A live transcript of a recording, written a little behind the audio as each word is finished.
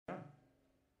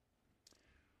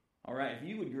All right, if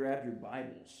you would grab your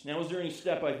Bibles. Now, is there any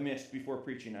step I've missed before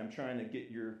preaching? I'm trying to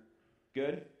get your...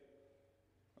 Good?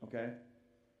 Okay.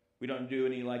 We don't do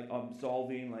any,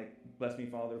 absolving, bless me,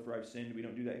 Father, for I've sinned. We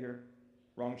don't do that here?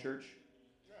 Wrong church?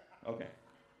 Okay.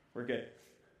 We're good.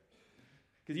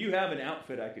 Because you have an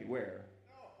outfit I could wear.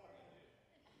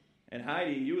 And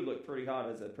Heidi, you would look pretty hot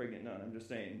as a pregnant nun. I'm just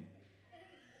saying.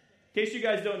 In case you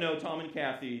guys don't know, Tom and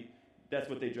Kathy, that's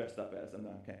what they dressed up as. I'm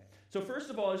not okay. So first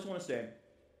of all, I just want to say,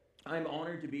 I'm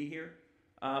honored to be here.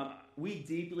 We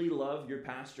deeply love your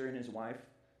pastor and his wife,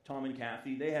 Tom and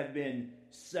Kathy. They have been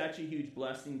such a huge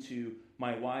blessing to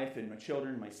my wife and my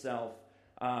children and myself.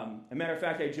 As a matter of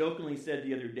fact, I jokingly said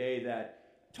the other day that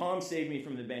Tom saved me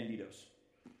from the banditos.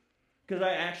 Because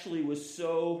I actually was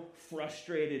so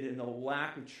frustrated in the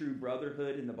lack of true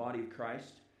brotherhood in the body of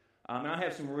Christ. And I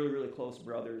have some really, really close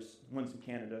brothers. One's in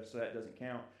Canada, so that doesn't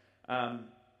count.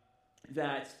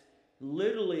 That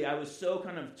literally I was so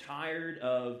kind of tired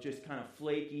of just kind of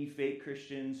flaky, fake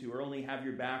Christians who only have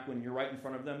your back when you're right in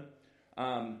front of them.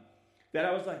 That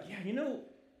I was like, yeah, you know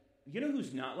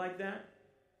who's not like that?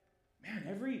 Man,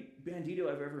 every bandito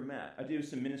I've ever met. I do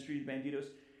some ministry with banditos,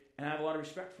 and I have a lot of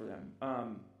respect for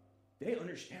them. They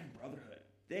understand brotherhood.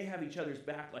 They have each other's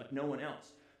back like no one else.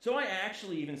 So I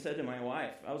actually even said to my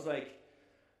wife, I was like,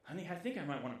 honey, I think I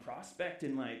might want to prospect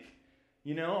and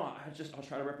I'll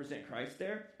try to represent Christ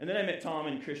there. And then I met Tom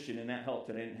and Christian, and that helped,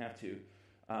 and I didn't have to.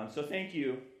 So thank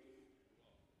you.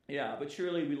 Yeah, but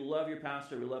surely we love your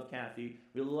pastor. We love Kathy.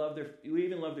 We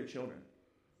even love their children.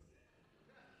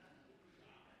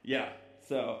 Yeah,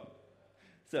 so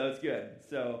it's good.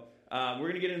 So we're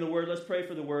going to get into the Word. Let's pray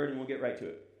for the Word, and we'll get right to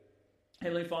it.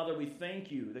 Heavenly Father, we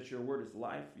thank you that your Word is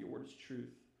life, your Word is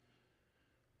truth.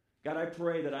 God, I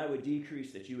pray that I would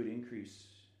decrease, that you would increase.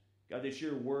 God, that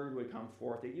your Word would come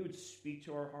forth, that you would speak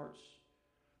to our hearts.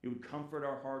 You would comfort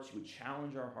our hearts. You would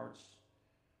challenge our hearts.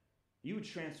 You would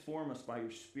transform us by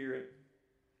your Spirit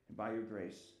and by your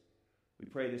grace. We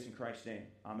pray this in Christ's name.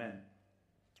 Amen.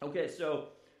 Okay, so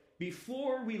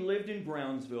before we lived in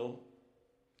Brownsville,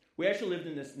 we actually lived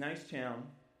in this nice town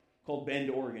called Bend,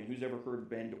 Oregon. Who's ever heard of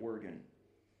Bend, Oregon?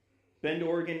 Bend,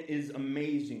 Oregon is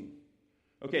amazing.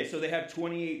 Okay, so they have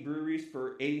 28 breweries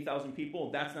for 80,000 people.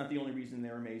 That's not the only reason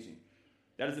they're amazing.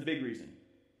 That is a big reason.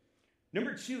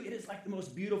 Number two, it is like the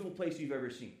most beautiful place you've ever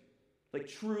seen. Like,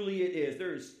 truly it is.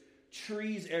 There's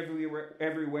trees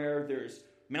everywhere. There's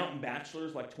mountain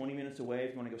bachelors like 20 minutes away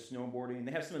if you want to go snowboarding.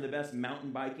 They have some of the best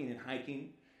mountain biking and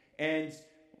hiking. And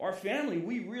our family,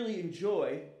 we really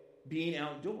enjoy being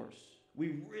outdoors.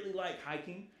 We really like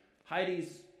hiking.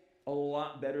 Heidi's a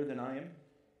lot better than I am.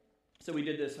 So we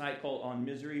did this hike called on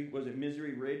Misery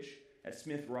Ridge at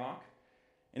Smith Rock?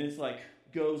 And it's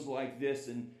goes like this.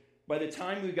 And by the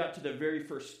time we got to the very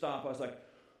first stop, I was like,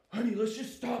 honey, let's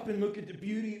just stop and look at the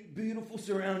beautiful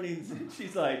surroundings. And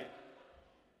she's like,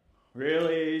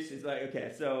 really? She's like,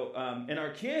 okay. So, and our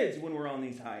kids, when we're on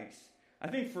these hikes, I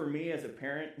think for me as a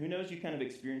parent, who knows, you kind of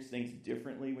experience things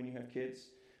differently when you have kids.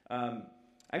 I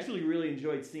actually really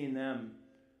enjoyed seeing them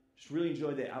just really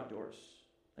enjoy the outdoors.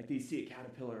 Like they see a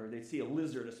caterpillar, or they see a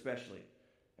lizard especially.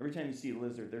 Every time you see a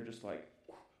lizard, they're just like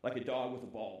a dog with a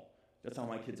ball. That's how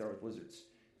my kids are with lizards.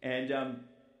 And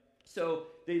so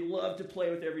they love to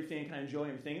play with everything, kind of enjoy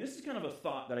everything. And this is kind of a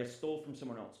thought that I stole from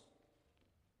someone else.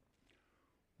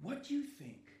 What do you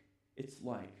think it's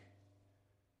like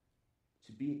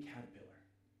to be a caterpillar?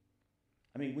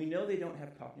 I mean, we know they don't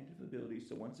have cognitive abilities,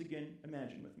 so once again,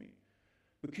 imagine with me.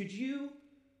 But could you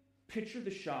picture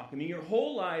the shock? I mean, your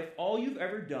whole life, all you've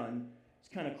ever done is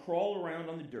kind of crawl around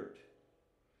on the dirt.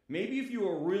 Maybe if you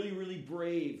were a really, really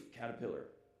brave caterpillar,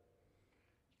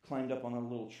 you climbed up on a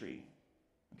little tree.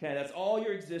 Okay, that's all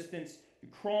your existence.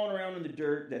 You're crawling around in the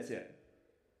dirt, that's it.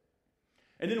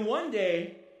 And then one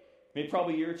day, maybe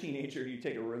probably you're a teenager, you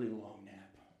take a really long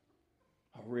nap.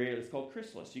 It's called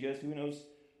chrysalis. You guys, who knows?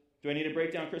 Do I need to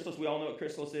break down chrysalis? We all know what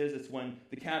chrysalis is. It's when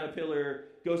the caterpillar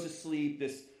goes to sleep,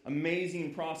 this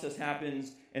amazing process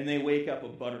happens, and they wake up a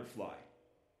butterfly.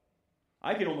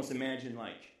 I can almost imagine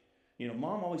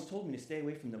Mom always told me to stay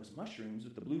away from those mushrooms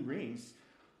with the blue rings.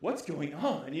 What's going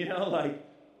on?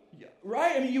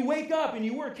 Right? I mean, you wake up and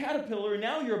you were a caterpillar, and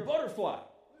now you're a butterfly.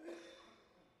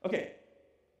 Okay,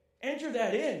 enter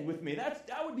that in with me.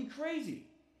 That would be crazy.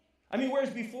 I mean, whereas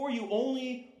before you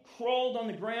only crawled on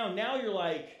the ground, now you're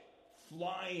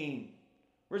flying.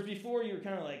 Whereas before you were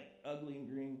kind of ugly and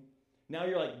green. Now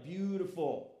you're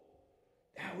beautiful.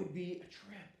 That would be a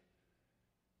trip.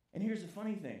 And here's the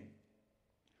funny thing.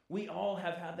 We all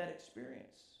have had that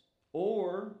experience.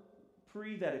 Or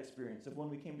pre that experience of when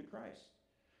we came to Christ.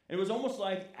 And it was almost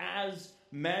as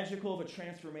magical of a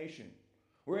transformation.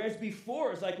 Whereas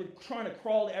before, it's like we're trying to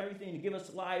crawl to everything to give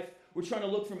us life. We're trying to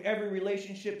look from every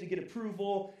relationship to get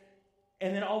approval.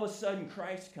 And then all of a sudden,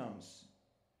 Christ comes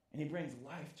and he brings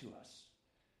life to us.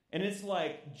 And it's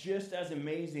like just as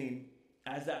amazing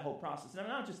as that whole process. And I'm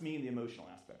not just meaning the emotional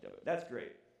aspect of it. That's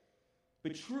great.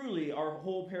 But truly, our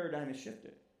whole paradigm is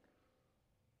shifted.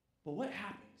 But what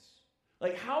happens?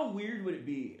 Like, how weird would it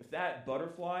be if that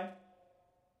butterfly,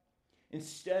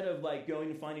 instead of like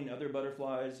going and finding other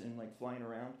butterflies and like flying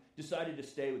around, decided to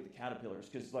stay with the caterpillars?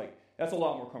 Because like that's a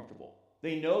lot more comfortable.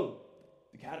 They know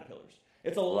the caterpillars.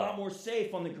 It's a lot more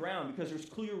safe on the ground because there's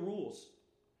clear rules.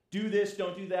 Do this,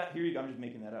 don't do that. Here you go. I'm just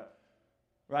making that up.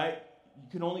 Right? You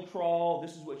can only crawl.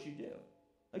 This is what you do.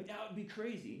 Like, that would be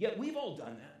crazy. Yet we've all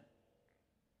done that.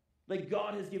 Like,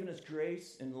 God has given us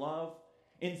grace and love.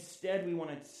 Instead, we want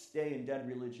to stay in dead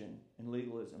religion and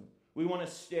legalism. We want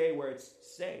to stay where it's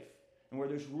safe and where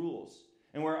there's rules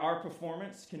and where our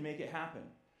performance can make it happen.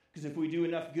 Because if we do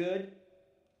enough good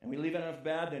and we leave enough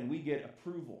bad, then we get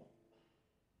approval.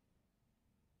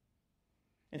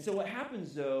 And so what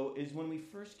happens, though, is when we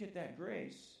first get that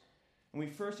grace and we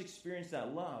first experience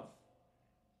that love,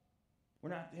 we're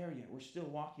not there yet. We're still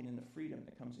walking in the freedom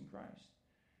that comes in Christ.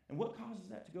 And what causes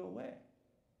that to go away?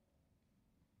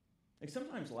 Like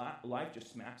sometimes life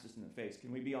just smacks us in the face.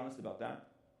 Can we be honest about that?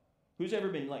 Who's ever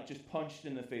been like just punched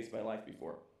in the face by life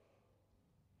before?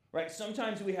 Right?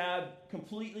 Sometimes we have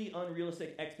completely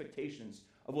unrealistic expectations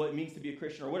of what it means to be a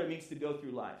Christian or what it means to go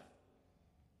through life.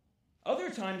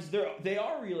 Other times, they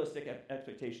are realistic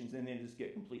expectations, and they just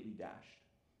get completely dashed.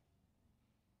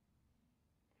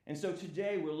 And so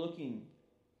today, we're looking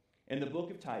in the book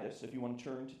of Titus, if you want to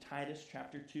turn to Titus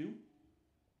chapter 2,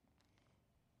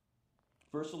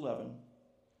 verse 11.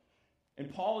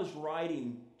 And Paul is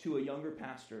writing to a younger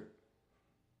pastor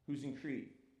who's in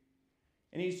Crete.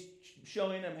 And he's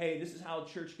showing them, hey, this is how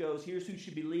church goes. Here's who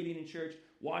should be leading in church.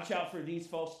 Watch out for these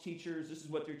false teachers. This is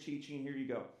what they're teaching. Here you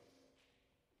go.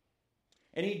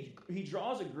 And he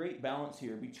draws a great balance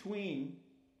here between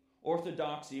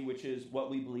orthodoxy, which is what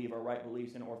we believe, our right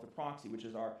beliefs, and orthopraxy, which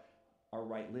is our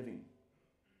right living.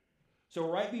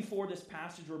 So right before this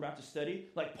passage we're about to study,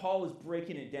 like Paul is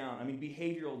breaking it down. I mean,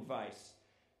 behavioral advice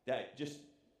that just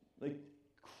like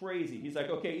crazy. He's like,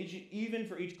 okay, even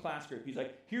for each class group, he's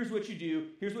like, here's what you do,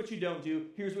 here's what you don't do,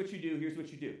 here's what you do, here's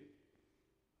what you do.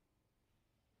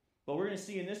 But we're going to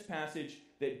see in this passage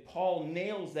that Paul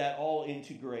nails that all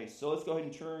into grace. So let's go ahead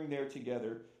and turn there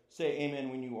together. Say amen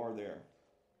when you are there.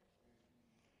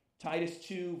 Titus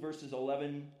 2, verses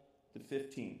 11 to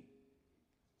 15.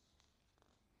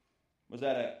 Was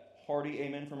that a hearty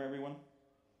amen from everyone?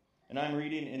 And I'm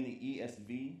reading in the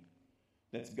ESV.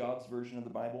 That's God's version of the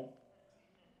Bible.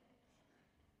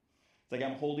 It's like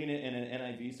I'm holding it in an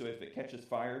NIV, so if it catches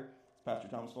fire, it's Pastor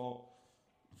Tom's fault.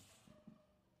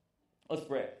 Let's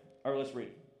pray. Or let's read.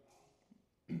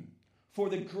 For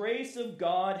the grace of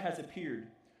God has appeared,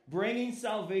 bringing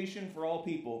salvation for all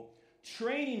people,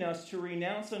 training us to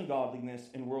renounce ungodliness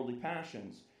and worldly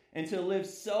passions, and to live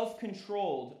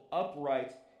self-controlled,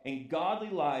 upright, and godly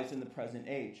lives in the present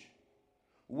age,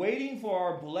 waiting for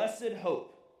our blessed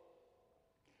hope,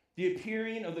 the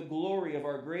appearing of the glory of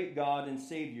our great God and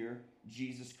Savior,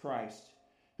 Jesus Christ,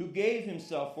 who gave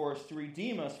himself for us to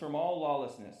redeem us from all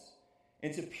lawlessness,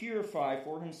 and to purify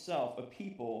for himself a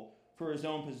people for his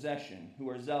own possession, who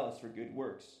are zealous for good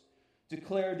works.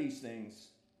 Declare these things.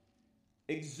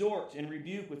 Exhort and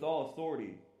rebuke with all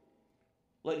authority.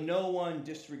 Let no one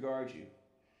disregard you.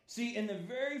 See, in the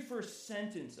very first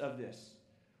sentence of this,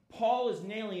 Paul is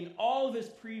nailing all of his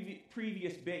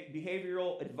previous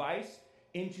behavioral advice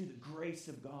into the grace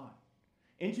of God.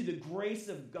 Into the grace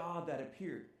of God that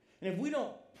appeared. And if we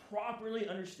don't properly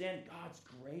understand God's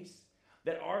grace,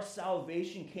 that our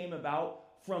salvation came about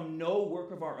from no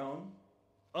work of our own,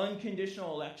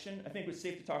 unconditional election. I think it's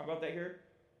safe to talk about that here.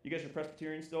 You guys are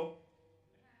Presbyterian still?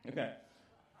 Okay.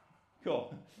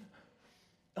 Cool.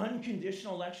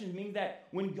 Unconditional election means that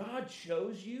when God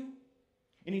chose you,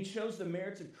 and he chose the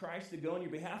merits of Christ to go on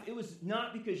your behalf, it was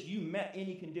not because you met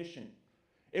any condition.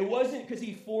 It wasn't because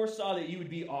he foresaw that you would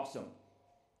be awesome.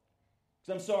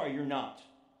 Because I'm sorry, you're not,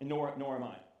 and nor am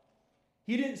I.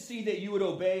 He didn't see that you would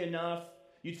obey enough,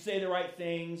 you'd say the right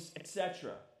things,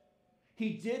 etc.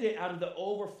 He did it out of the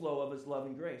overflow of his love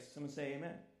and grace. Someone say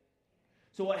amen.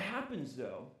 So what happens,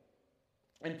 though,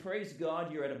 and praise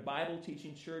God, you're at a Bible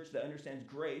teaching church that understands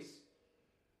grace,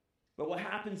 but what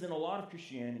happens in a lot of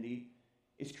Christianity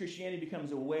is Christianity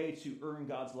becomes a way to earn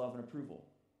God's love and approval.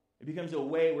 It becomes a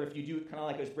way where if you do, kind of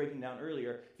like I was breaking down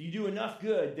earlier, if you do enough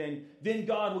good, then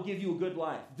God will give you a good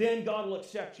life. Then God will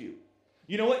accept you.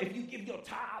 You know what? If you give your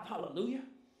tithe, hallelujah,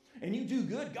 and you do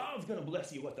good, God's going to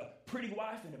bless you with a pretty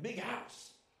wife and a big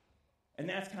house. And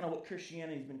that's kind of what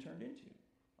Christianity's been turned into,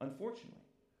 unfortunately.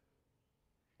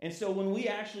 And so when we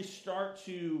actually start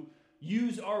to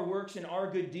use our works and our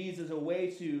good deeds as a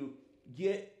way to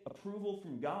get approval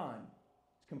from God,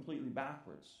 it's completely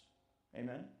backwards.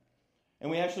 Amen?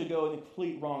 And we actually go in the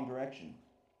complete wrong direction.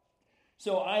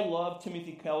 So I love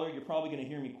Timothy Keller. You're probably going to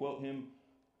hear me quote him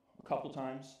a couple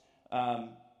times.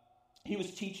 He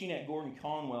was teaching at Gordon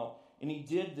Conwell, and he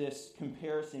did this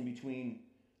comparison between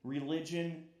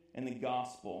religion and the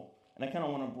gospel. And I kind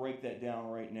of want to break that down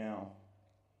right now.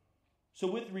 So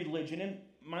with religion, and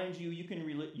mind you, you can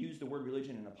use the word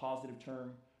religion in a positive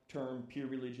term, pure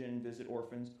religion, visit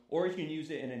orphans, or you can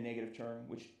use it in a negative term,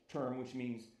 which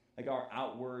means like our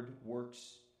outward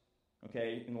works.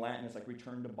 Okay, in Latin it's like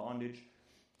return to bondage.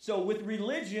 So with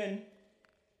religion,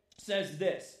 says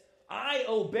this: I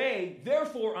obey,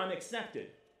 therefore I'm accepted.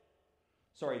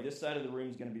 Sorry, this side of the room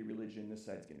is going to be religion, this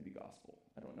side is going to be gospel.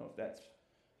 I don't know if that's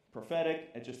prophetic,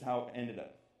 it's just how it ended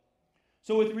up.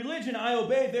 So with religion, I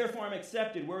obey, therefore I'm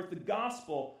accepted. Where with the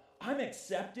gospel, I'm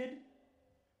accepted,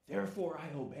 therefore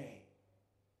I obey.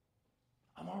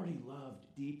 I'm already loved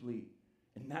deeply,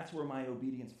 and that's where my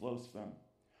obedience flows from.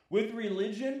 With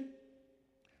religion,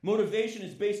 motivation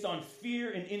is based on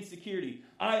fear and insecurity.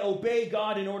 I obey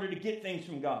God in order to get things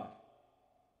from God.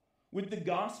 With the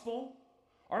gospel,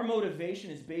 our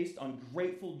motivation is based on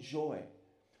grateful joy.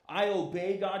 I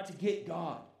obey God to get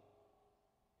God,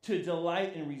 to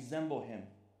delight and resemble Him.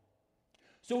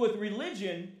 So with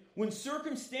religion, when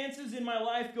circumstances in my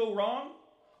life go wrong,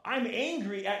 I'm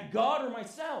angry at God or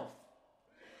myself.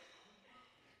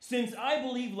 Since I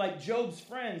believe, like Job's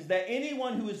friends, that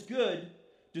anyone who is good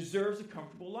deserves a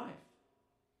comfortable life.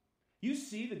 You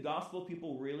see the gospel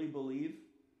people really believe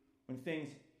when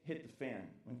things hit the fan,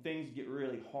 when things get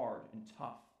really hard and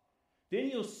tough. Then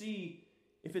you'll see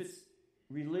if it's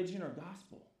religion or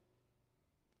gospel.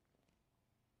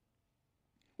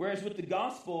 Whereas with the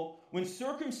gospel, when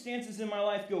circumstances in my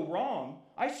life go wrong,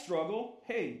 I struggle.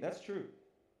 Hey, that's true.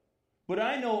 But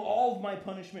I know all of my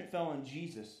punishment fell on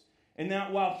Jesus, and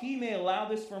that while He may allow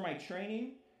this for my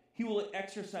training, He will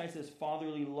exercise His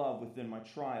fatherly love within my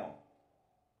trial.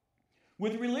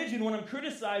 With religion, when I'm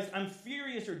criticized, I'm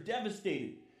furious or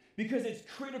devastated because it's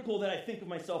critical that I think of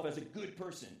myself as a good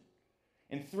person,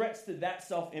 and threats to that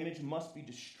self-image must be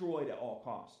destroyed at all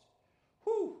costs.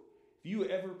 Whew! If you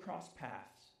ever cross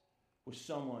paths with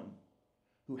someone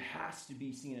who has to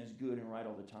be seen as good and right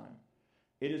all the time,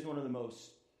 it is one of the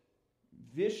most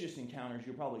vicious encounters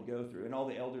you'll probably go through. And all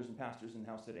the elders and pastors in the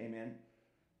house said amen.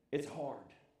 It's hard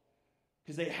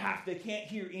because they can't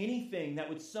hear anything that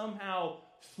would somehow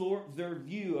thwart their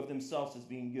view of themselves as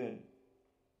being good.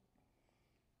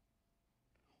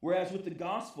 Whereas with the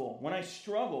gospel, when I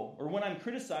struggle or when I'm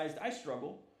criticized, I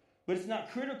struggle, but it's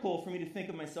not critical for me to think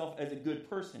of myself as a good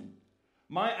person.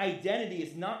 My identity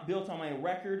is not built on my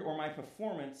record or my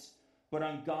performance, but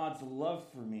on God's love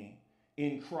for me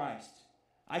in Christ.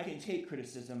 I can take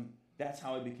criticism. That's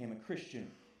how I became a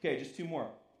Christian. Okay, just two more.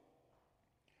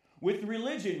 With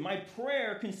religion, my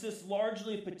prayer consists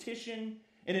largely of petition,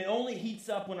 and it only heats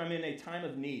up when I'm in a time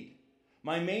of need.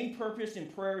 My main purpose in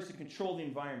prayer is to control the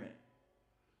environment.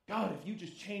 God, if you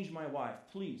just change my wife,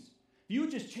 please. If you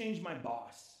would just change my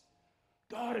boss.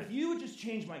 God, if you would just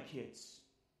change my kids.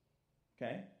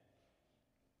 Okay?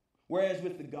 Whereas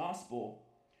with the gospel,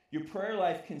 your prayer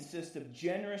life consists of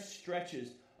generous stretches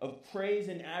of praise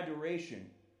and adoration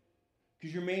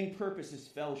because your main purpose is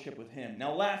fellowship with Him.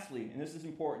 Now lastly, and this is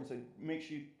important, so make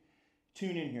sure you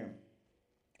tune in here.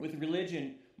 With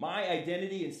religion, my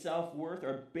identity and self-worth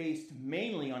are based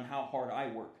mainly on how hard I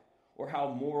work or how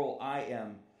moral I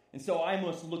am. And so I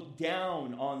must look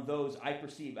down on those I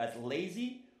perceive as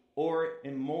lazy or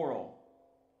immoral.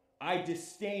 I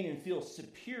disdain and feel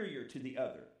superior to the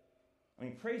other. I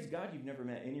mean, praise God you've never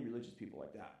met any religious people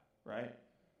like that, right?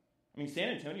 I mean, San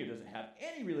Antonio doesn't have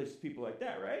any religious people like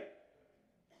that, right?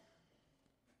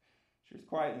 Sure, it's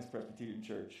quiet in this Presbyterian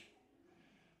church.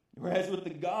 Whereas with the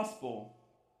gospel,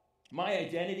 my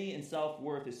identity and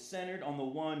self-worth is centered on the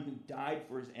one who died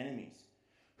for His enemies,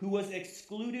 who was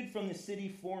excluded from the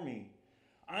city for me.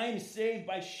 I am saved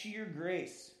by sheer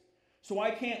grace. So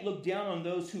I can't look down on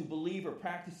those who believe or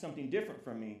practice something different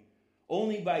from me.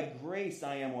 Only by grace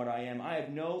I am what I am. I have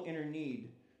no inner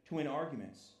need to win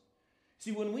arguments.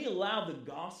 See, when we allow the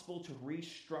gospel to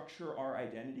restructure our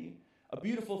identity, a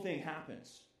beautiful thing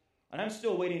happens. And I'm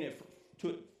still waiting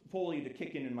to fully to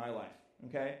kick in my life,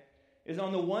 okay? Is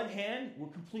on the one hand, we're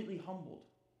completely humbled.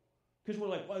 Because we're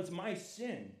like, well, it's my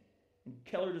sin. And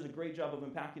Keller does a great job of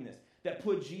unpacking this. That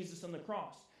put Jesus on the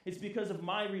cross. It's because of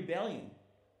my rebellion.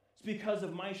 It's because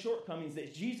of my shortcomings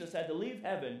that Jesus had to leave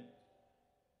heaven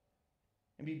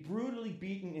and be brutally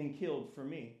beaten and killed for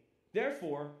me.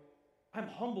 Therefore, I'm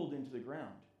humbled into the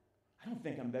ground. I don't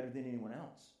think I'm better than anyone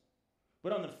else.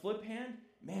 But on the flip hand,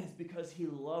 man, it's because he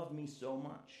loved me so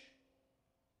much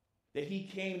that he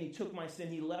came and he took my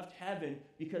sin. He left heaven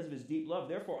because of his deep love.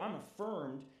 Therefore, I'm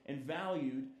affirmed and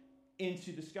valued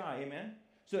into the sky. Amen?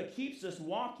 So it keeps us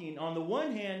walking, on the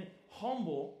one hand,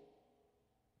 humble,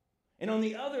 and on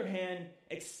the other hand,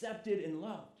 accepted and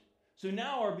loved. So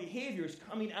now our behavior is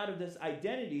coming out of this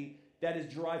identity that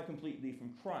is derived completely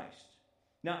from Christ.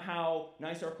 Not how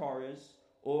nice our car is,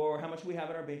 or how much we have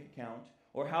in our bank account,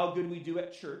 or how good we do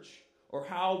at church, or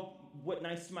what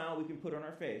nice smile we can put on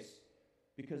our face,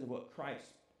 because of what Christ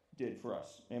did for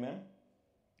us. Amen?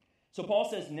 So Paul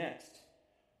says next,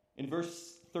 in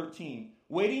verse 13,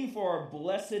 waiting for our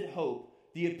blessed hope,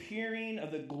 the appearing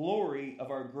of the glory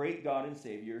of our great God and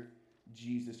Savior,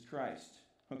 Jesus Christ.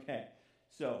 Okay,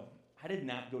 so I did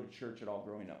not go to church at all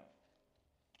growing up.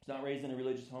 I was not raised in a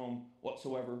religious home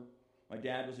whatsoever. My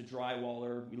dad was a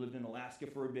drywaller. We lived in Alaska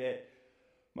for a bit.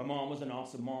 My mom was an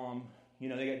awesome mom. They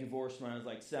got divorced when I was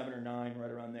like 7 or 9,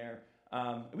 right around there.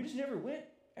 We just never went,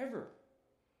 ever.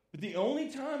 But the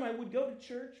only time I would go to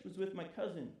church was with my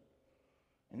cousin.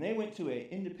 And they went to an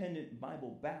independent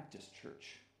Bible Baptist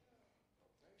church.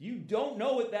 If you don't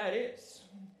know what that is,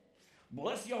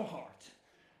 bless your heart.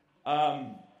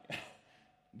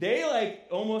 They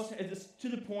almost at this, to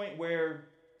the point where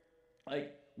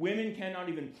women cannot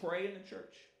even pray in the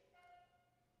church.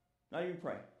 Not even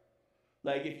pray.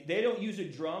 If they don't use a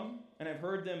drum, and I've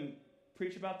heard them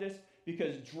preach about this,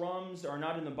 because drums are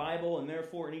not in the Bible, and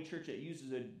therefore any church that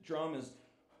uses a drum is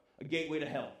a gateway to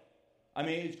hell. I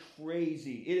mean, it's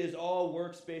crazy. It is all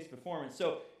works-based performance.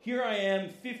 So here I am,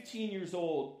 15 years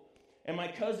old, and my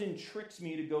cousin tricks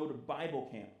me to go to Bible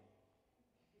camp.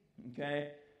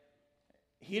 Okay?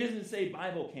 He doesn't say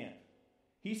Bible camp.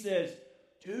 He says,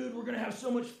 dude, we're going to have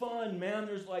so much fun, man.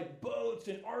 There's boats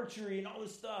and archery and all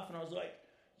this stuff. And I was like,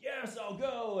 yes, I'll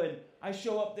go. And I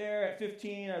show up there at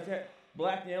 15. I had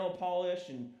black nail polish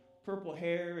and purple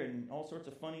hair and all sorts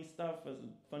of funny stuff as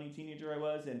a funny teenager I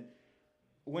was. And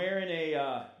wearing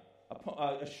a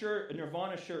shirt, a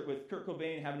Nirvana shirt with Kurt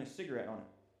Cobain having a cigarette on it.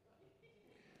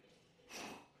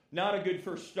 Not a good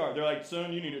first start. They're like,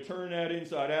 son, you need to turn that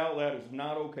inside out. That is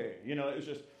not okay. It was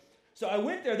just... So I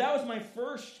went there. That was my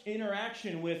first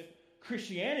interaction with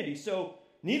Christianity. So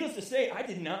needless to say, I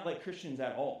did not like Christians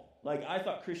at all. I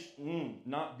thought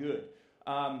not good.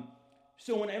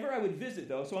 So whenever I would visit,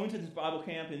 though, so I went to this Bible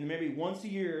camp, and maybe once a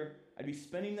year, I'd be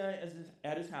spending that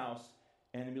at his house,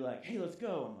 and he'd be like, hey, let's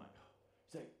go. I'm like,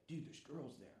 he's like, dude, there's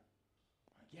girls there.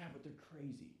 I'm like, yeah, but they're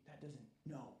crazy. That doesn't,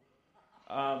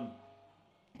 no.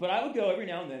 But I would go every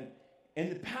now and then, and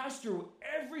the pastor,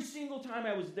 every single time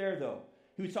I was there, though,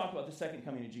 he would talk about the second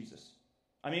coming of Jesus.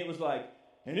 I mean, it was like,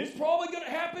 and it's probably going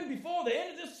to happen before the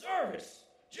end of this service.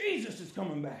 Jesus is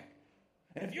coming back.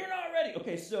 And if you're not ready,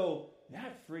 okay, so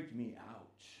that freaked me out.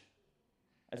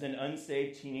 As an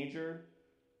unsaved teenager,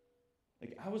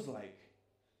 I was like,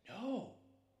 no.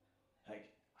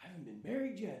 I haven't been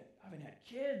married yet. I haven't had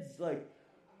kids.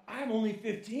 I'm only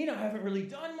 15. I haven't really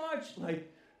done much.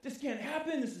 This can't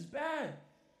happen. This is bad.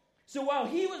 So while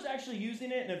he was actually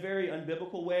using it in a very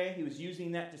unbiblical way, he was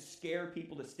using that to scare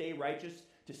people to stay righteous,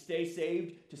 to stay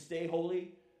saved, to stay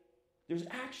holy, there's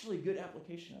actually good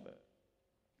application of it.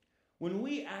 When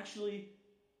we actually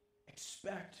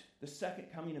expect the second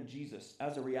coming of Jesus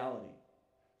as a reality,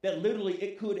 that literally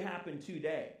it could happen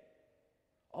today,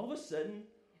 all of a sudden,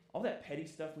 all that petty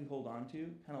stuff we hold on to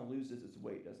kind of loses its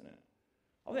weight, doesn't it?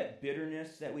 All that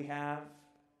bitterness that we have,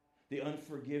 the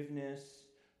unforgiveness,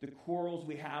 the quarrels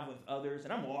we have with others,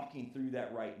 and I'm walking through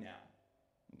that right now,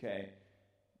 okay?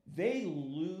 They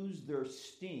lose their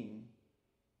sting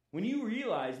when you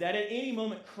realize that at any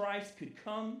moment Christ could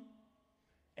come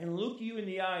and look you in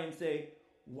the eye and say,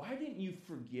 why didn't you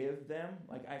forgive them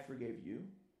like I forgave you?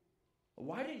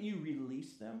 Why didn't you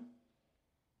release them?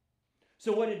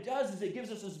 So what it does is it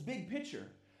gives us this big picture.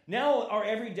 Now our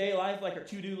everyday life, our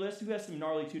to-do list, who has some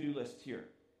gnarly to-do lists here?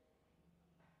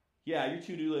 Yeah, your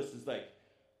to-do list is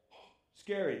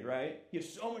scary, right? You have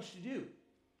so much to do.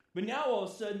 But now all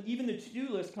of a sudden, even the to-do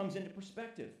list comes into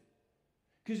perspective.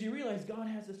 Because you realize God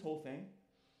has this whole thing.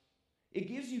 It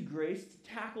gives you grace to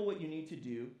tackle what you need to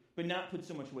do, but not put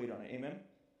so much weight on it. Amen?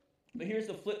 But here's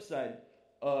the flip side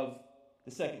of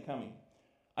the second coming.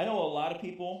 I know a lot of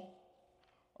people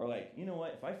are like, you know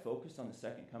what? If I focus on the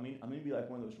second coming, I'm going to be like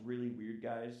one of those really weird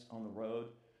guys on the road.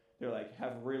 They're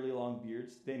have really long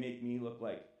beards. They make me look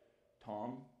like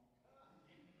Tom.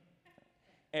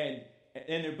 And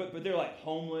but they're like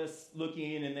homeless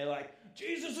looking, and they're like,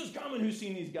 Jesus is coming. Who's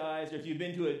seen these guys? Or if you've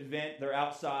been to an event, they're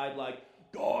outside like,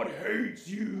 God hates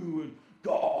you, and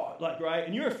God, like, right?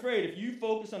 And you're afraid if you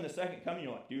focus on the second coming,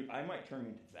 you're like, dude, I might turn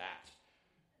into that.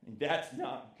 And that's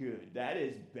not good. That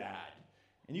is bad.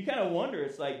 And you kind of wonder,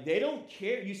 it's like they don't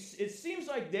care. It seems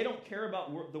like they don't care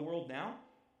about the world now,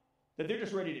 that they're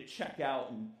just ready to check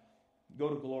out and go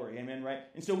to glory. Amen, right?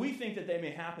 And so we think that they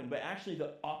may happen, but actually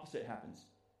the opposite happens.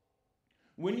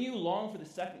 When you long for the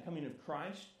second coming of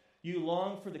Christ, you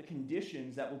long for the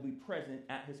conditions that will be present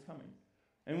at his coming.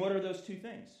 And what are those two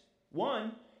things?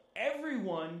 One,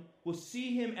 everyone will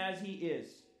see him as he is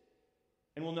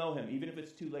and will know him, even if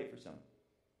it's too late for some.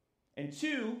 And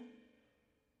two,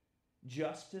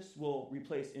 justice will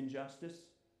replace injustice.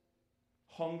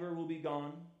 Hunger will be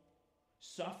gone.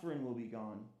 Suffering will be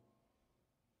gone.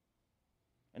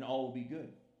 And all will be good.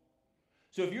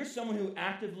 So if you're someone who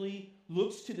actively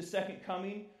looks to the second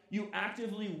coming, you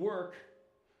actively work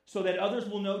so that others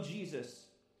will know Jesus,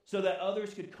 so that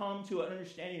others could come to an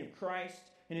understanding of Christ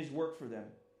and his work for them.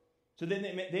 So then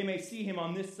they may see him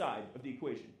on this side of the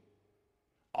equation.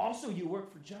 Also, you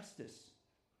work for justice.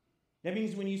 That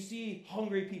means when you see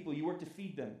hungry people, you work to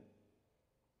feed them.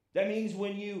 That means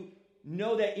when you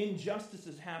know that injustice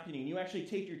is happening, you actually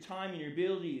take your time and your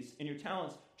abilities and your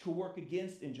talents to work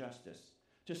against injustice,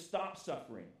 to stop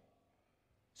suffering.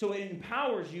 So it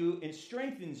empowers you and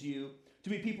strengthens you to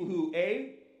be people who,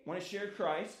 A, want to share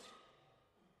Christ.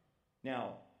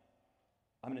 Now,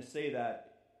 I'm going to say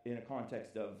that in a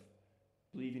context of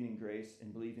believing in grace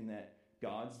and believing that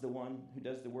God's the one who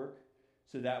does the work.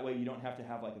 So that way you don't have to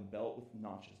have like a belt with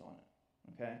notches on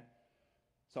it. Okay?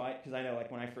 So because I know like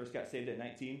when I first got saved at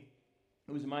 19,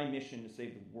 it was my mission to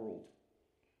save the world.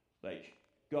 Like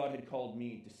God had called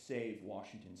me to save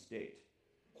Washington State.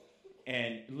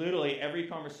 And literally every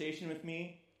conversation with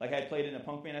me, like I played in a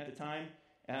punk band at the time,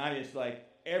 and I just like,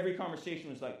 every conversation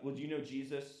was like, well, do you know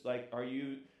Jesus? Like, are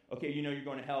you, okay, you know you're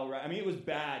going to hell, right? I mean, it was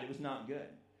bad. It was not good.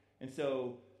 And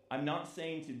so I'm not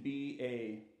saying to be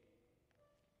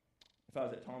if I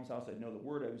was at Tom's house, I'd know the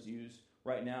word I was used.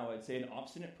 Right now, I'd say an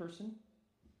obstinate person.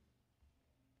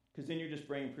 Because then you're just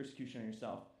bringing persecution on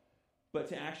yourself. But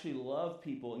to actually love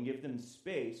people and give them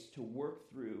space to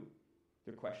work through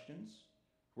their questions,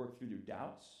 work through their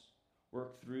doubts,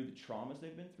 work through the traumas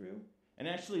they've been through, and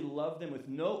actually love them with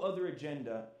no other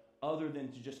agenda other than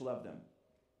to just love them.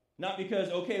 Not because,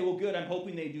 okay, well, good, I'm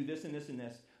hoping they do this and this and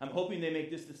this. I'm hoping they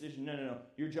make this decision. No.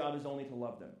 Your job is only to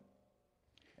love them.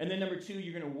 And then number two,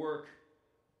 you're going to work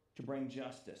to bring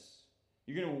justice.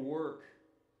 You're going to work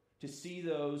to see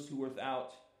those who are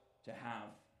without to have.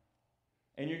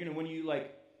 And you're going to, when you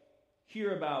like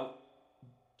hear about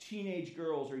teenage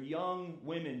girls or young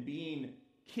women being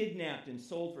kidnapped and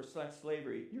sold for sex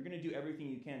slavery, you're going to do everything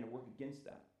you can to work against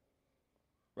that.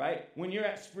 Right? When you're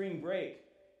at spring break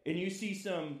and you see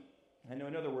some, I know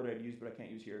another word I'd use but I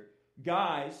can't use here,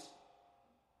 guys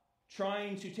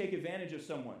trying to take advantage of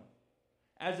someone.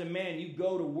 As a man, you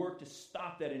go to work to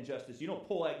stop that injustice. You don't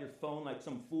pull out your phone like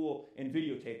some fool and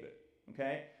videotape it.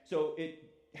 Okay? So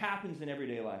it happens in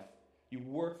everyday life. You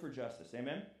work for justice.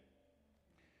 Amen?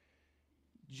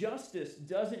 Justice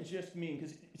doesn't just mean,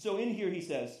 so in here he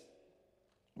says,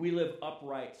 we live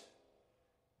upright,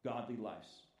 godly lives.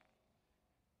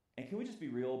 And can we just be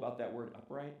real about that word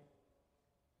upright?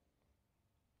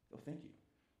 Oh, thank you.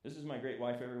 This is my great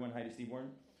wife, everyone, Heidi Seaborn.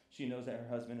 She knows that her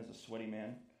husband is a sweaty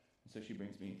man, and so she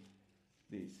brings me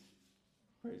these.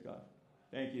 Praise God.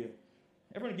 Thank you.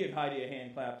 Everyone give Heidi a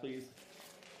hand clap, please.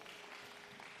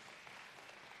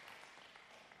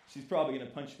 She's probably going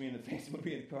to punch me in the face when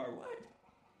we in the car. What?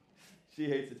 She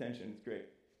hates attention. It's great.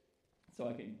 So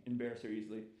I can embarrass her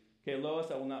easily. Okay, Lois,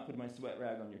 I will not put my sweat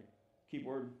rag on your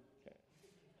keyboard. Okay.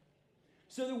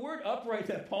 So the word upright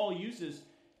that Paul uses,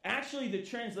 actually the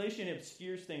translation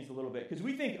obscures things a little bit. Because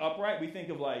we think upright, we think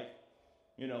of like,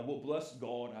 well, bless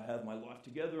God, I have my life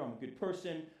together, I'm a good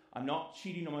person, I'm not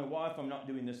cheating on my wife, I'm not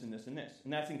doing this and this and this.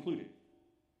 And that's included.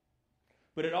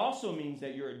 But it also means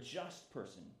that you're a just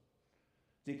person.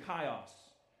 Dikaios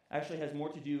actually has more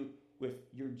to do with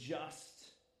your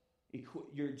just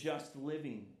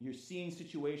living. You're seeing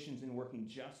situations and working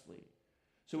justly.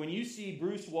 So when you see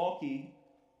Bruce Walke,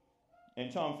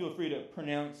 and Tom, feel free to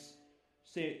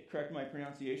correct my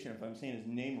pronunciation if I'm saying his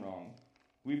name wrong.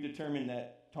 We've determined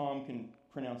that Tom can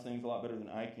pronounce things a lot better than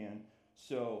I can.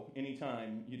 So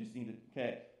anytime, you just need to,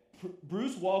 okay.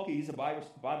 Bruce Walke, he's a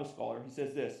Bible scholar. He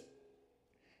says this: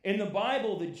 in the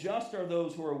Bible, the just are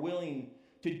those who are willing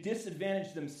to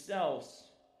disadvantage themselves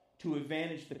to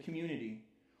advantage the community,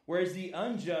 whereas the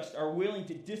unjust are willing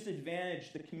to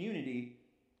disadvantage the community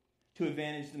to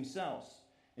advantage themselves.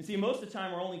 And see, most of the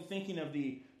time we're only thinking of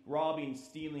the robbing,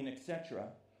 stealing, etc.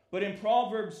 But in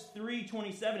Proverbs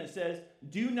 3:27 it says,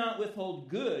 do not withhold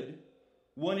good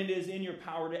when it is in your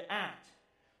power to act.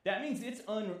 That means it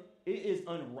is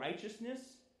unrighteousness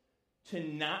to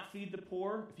not feed the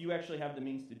poor if you actually have the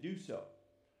means to do so.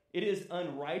 It is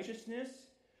unrighteousness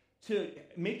to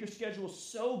make your schedule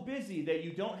so busy that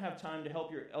you don't have time to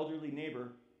help your elderly neighbor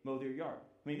mow their yard.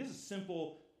 I mean, this is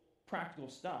simple, practical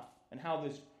stuff and how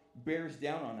this bears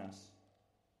down on us.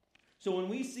 So when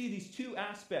we see these two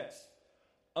aspects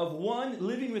of one,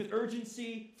 living with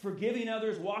urgency, forgiving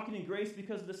others, walking in grace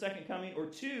because of the second coming, or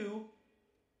two,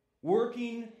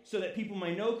 working so that people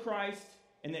may know Christ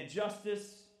and that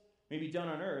justice may be done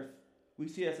on earth, we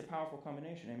see that's a powerful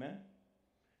combination. Amen?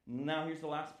 Now here's the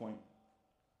last point.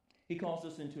 He calls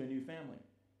us into a new family.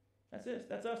 That's it.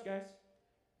 That's us, guys.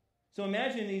 So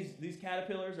imagine these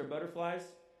caterpillars or butterflies,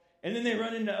 and then they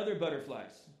run into other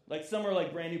butterflies. Like some are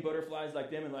like brand new butterflies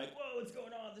like them and like, whoa, what's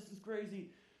going on? This is crazy.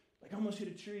 Like I almost hit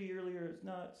a tree earlier. It's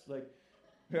nuts. Like,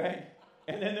 right?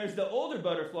 And then there's the older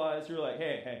butterflies who are like,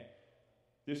 hey,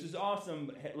 this is awesome,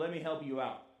 but let me help you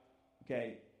out.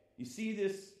 Okay? You see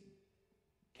this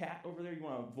cat over there? You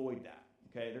want to avoid that.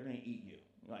 Okay? They're going to eat you.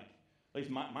 Like, at least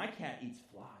my cat eats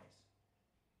flies.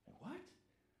 Like, what?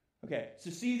 Okay, so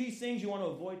see these things, you want to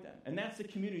avoid them. And that's the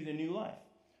community, the new life.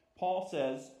 Paul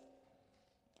says,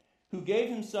 who gave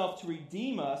himself to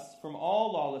redeem us from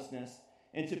all lawlessness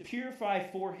and to purify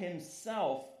for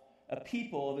himself a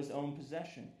people of his own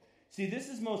possession. See, this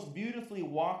is most beautifully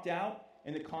walked out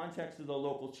in the context of the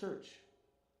local church.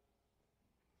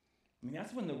 I mean,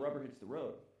 that's when the rubber hits the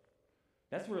road.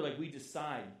 That's where, like, we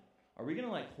decide, are we going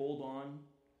to, like, hold on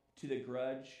to the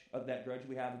grudge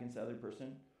we have against the other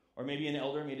person? Or maybe an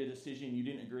elder made a decision you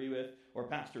didn't agree with, or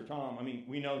Pastor Tom. I mean,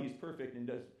 we know he's perfect and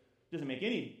doesn't make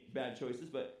any bad choices,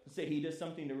 but let's say he does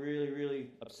something to really,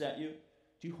 really upset you.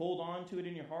 Do you hold on to it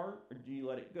in your heart, or do you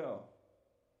let it go?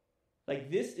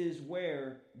 Like, this is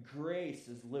where grace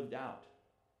is lived out.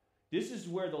 This is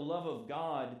where the love of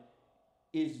God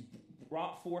is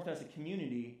brought forth as a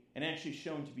community and actually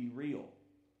shown to be real.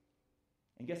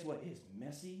 And guess what? It's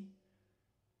messy.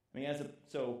 I mean,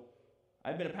 so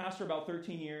I've been a pastor about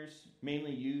 13 years,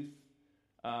 mainly youth.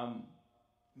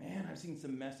 Man, I've seen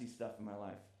some messy stuff in my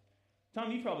life.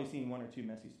 Tom, you've probably seen one or two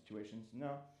messy situations.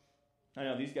 No? I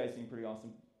know, these guys seem pretty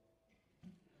awesome.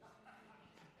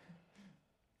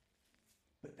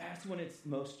 But that's when it's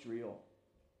most real.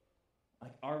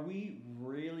 Like, are we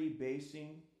really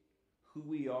basing who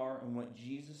we are on what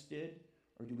Jesus did?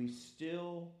 Or do we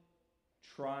still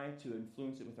try to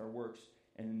influence it with our works?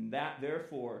 And that,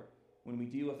 therefore, when we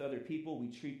deal with other people, we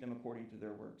treat them according to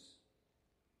their works.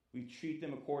 We treat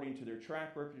them according to their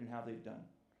track record and how they've done.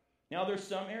 Now, there's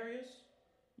some areas,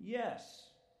 yes.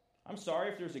 I'm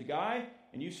sorry if there's a guy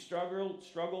and you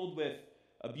struggled with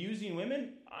abusing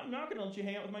women, I'm not going to let you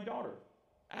hang out with my daughter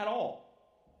at all.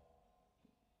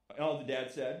 Oh, the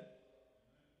dad said.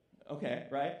 Okay,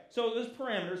 right? So there's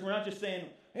parameters. We're not just saying,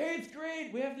 hey, it's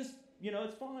great, we have this,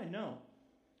 it's fine. No.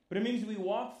 But it means we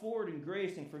walk forward in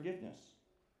grace and forgiveness.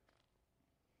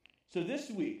 So this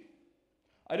week,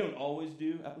 I don't always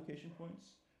do application points,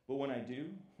 but when I do,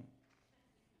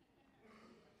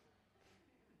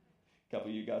 a couple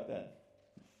of you got that.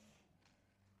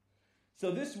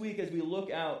 So this week, as we look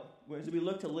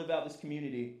to live out this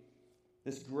community,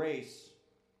 this grace,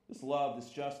 this love, this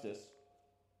justice,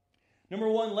 number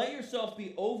one, let yourself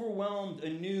be overwhelmed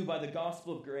anew by the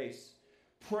gospel of grace.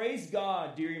 Praise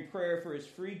God during prayer for his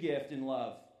free gift and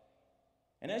love.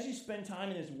 And as you spend time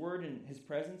in his word and his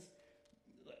presence,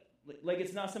 like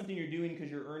it's not something you're doing because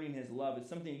you're earning his love. It's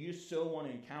something you just so want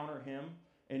to encounter him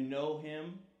and know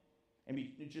him and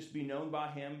just be known by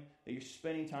him that you're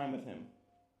spending time with him.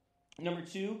 Number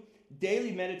two,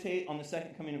 daily meditate on the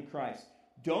second coming of Christ.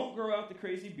 Don't grow out the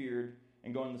crazy beard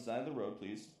and go on the side of the road,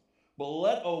 please. But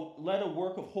let a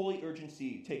work of holy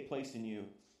urgency take place in you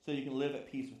so you can live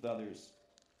at peace with others.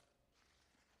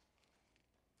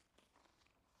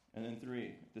 And then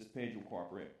three, this page will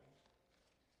cooperate.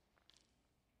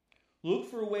 Look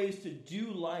for ways to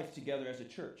do life together as a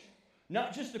church.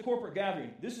 Not just the corporate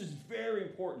gathering. This is very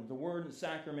important. The word and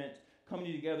sacrament,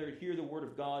 coming together to hear the word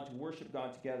of God, to worship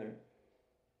God together.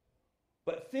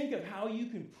 But think of how you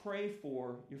can pray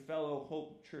for your fellow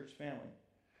Hope Church family.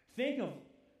 Think of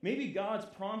maybe God's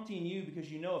prompting you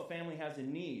because you know a family has a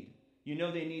need. You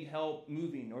know they need help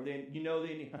moving, or they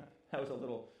need... That was a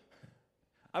little...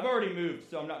 I've already moved,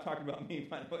 so I'm not talking about me,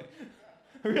 by the way.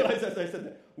 I realized as I said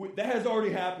that. That has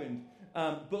already happened.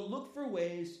 But look for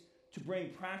ways to bring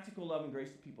practical love and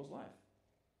grace to people's life.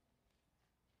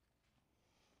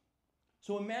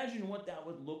 So imagine what that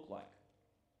would look like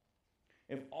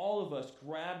if all of us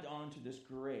grabbed onto this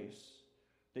grace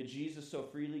that Jesus so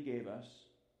freely gave us,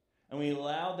 and we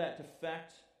allowed that to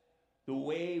affect the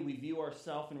way we view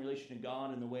ourselves in relation to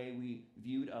God and the way we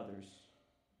viewed others.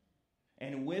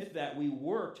 And with that, we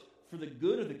worked for the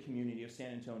good of the community of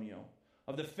San Antonio,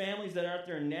 of the families that are out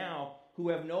there now who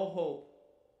have no hope,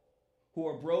 who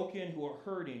are broken, who are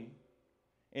hurting,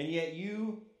 and yet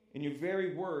you, in your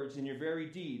very words, in your very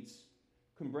deeds,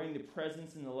 can bring the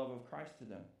presence and the love of Christ to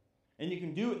them. And you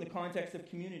can do it in the context of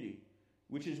community,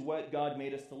 which is what God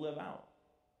made us to live out.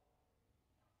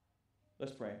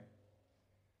 Let's pray.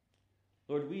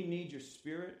 Lord, we need your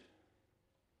Spirit.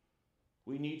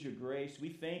 We need your grace. We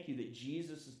thank you that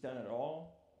Jesus has done it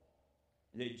all,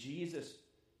 that Jesus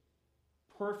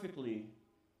perfectly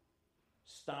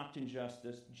stopped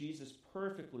injustice. Jesus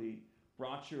perfectly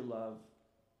brought your love.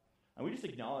 And we just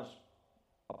acknowledge,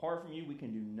 apart from you, we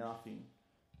can do nothing.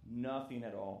 Nothing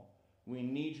at all. We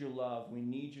need your love. We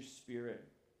need your Spirit.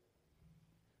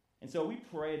 And so we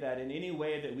pray that in any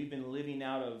way that we've been living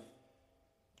out of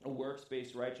a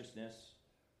works-based righteousness,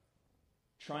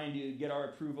 trying to get our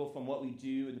approval from what we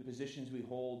do and the positions we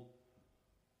hold,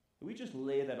 we just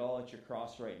lay that all at your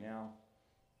cross right now.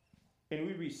 And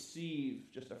we receive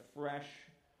just a fresh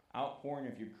outpouring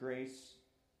of your grace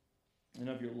and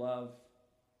of your love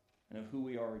and of who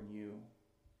we are in you.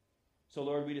 So,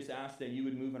 Lord, we just ask that you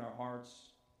would move in our hearts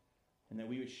and that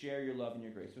we would share your love and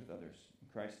your grace with others. In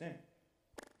Christ's name,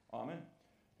 amen.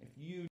 If you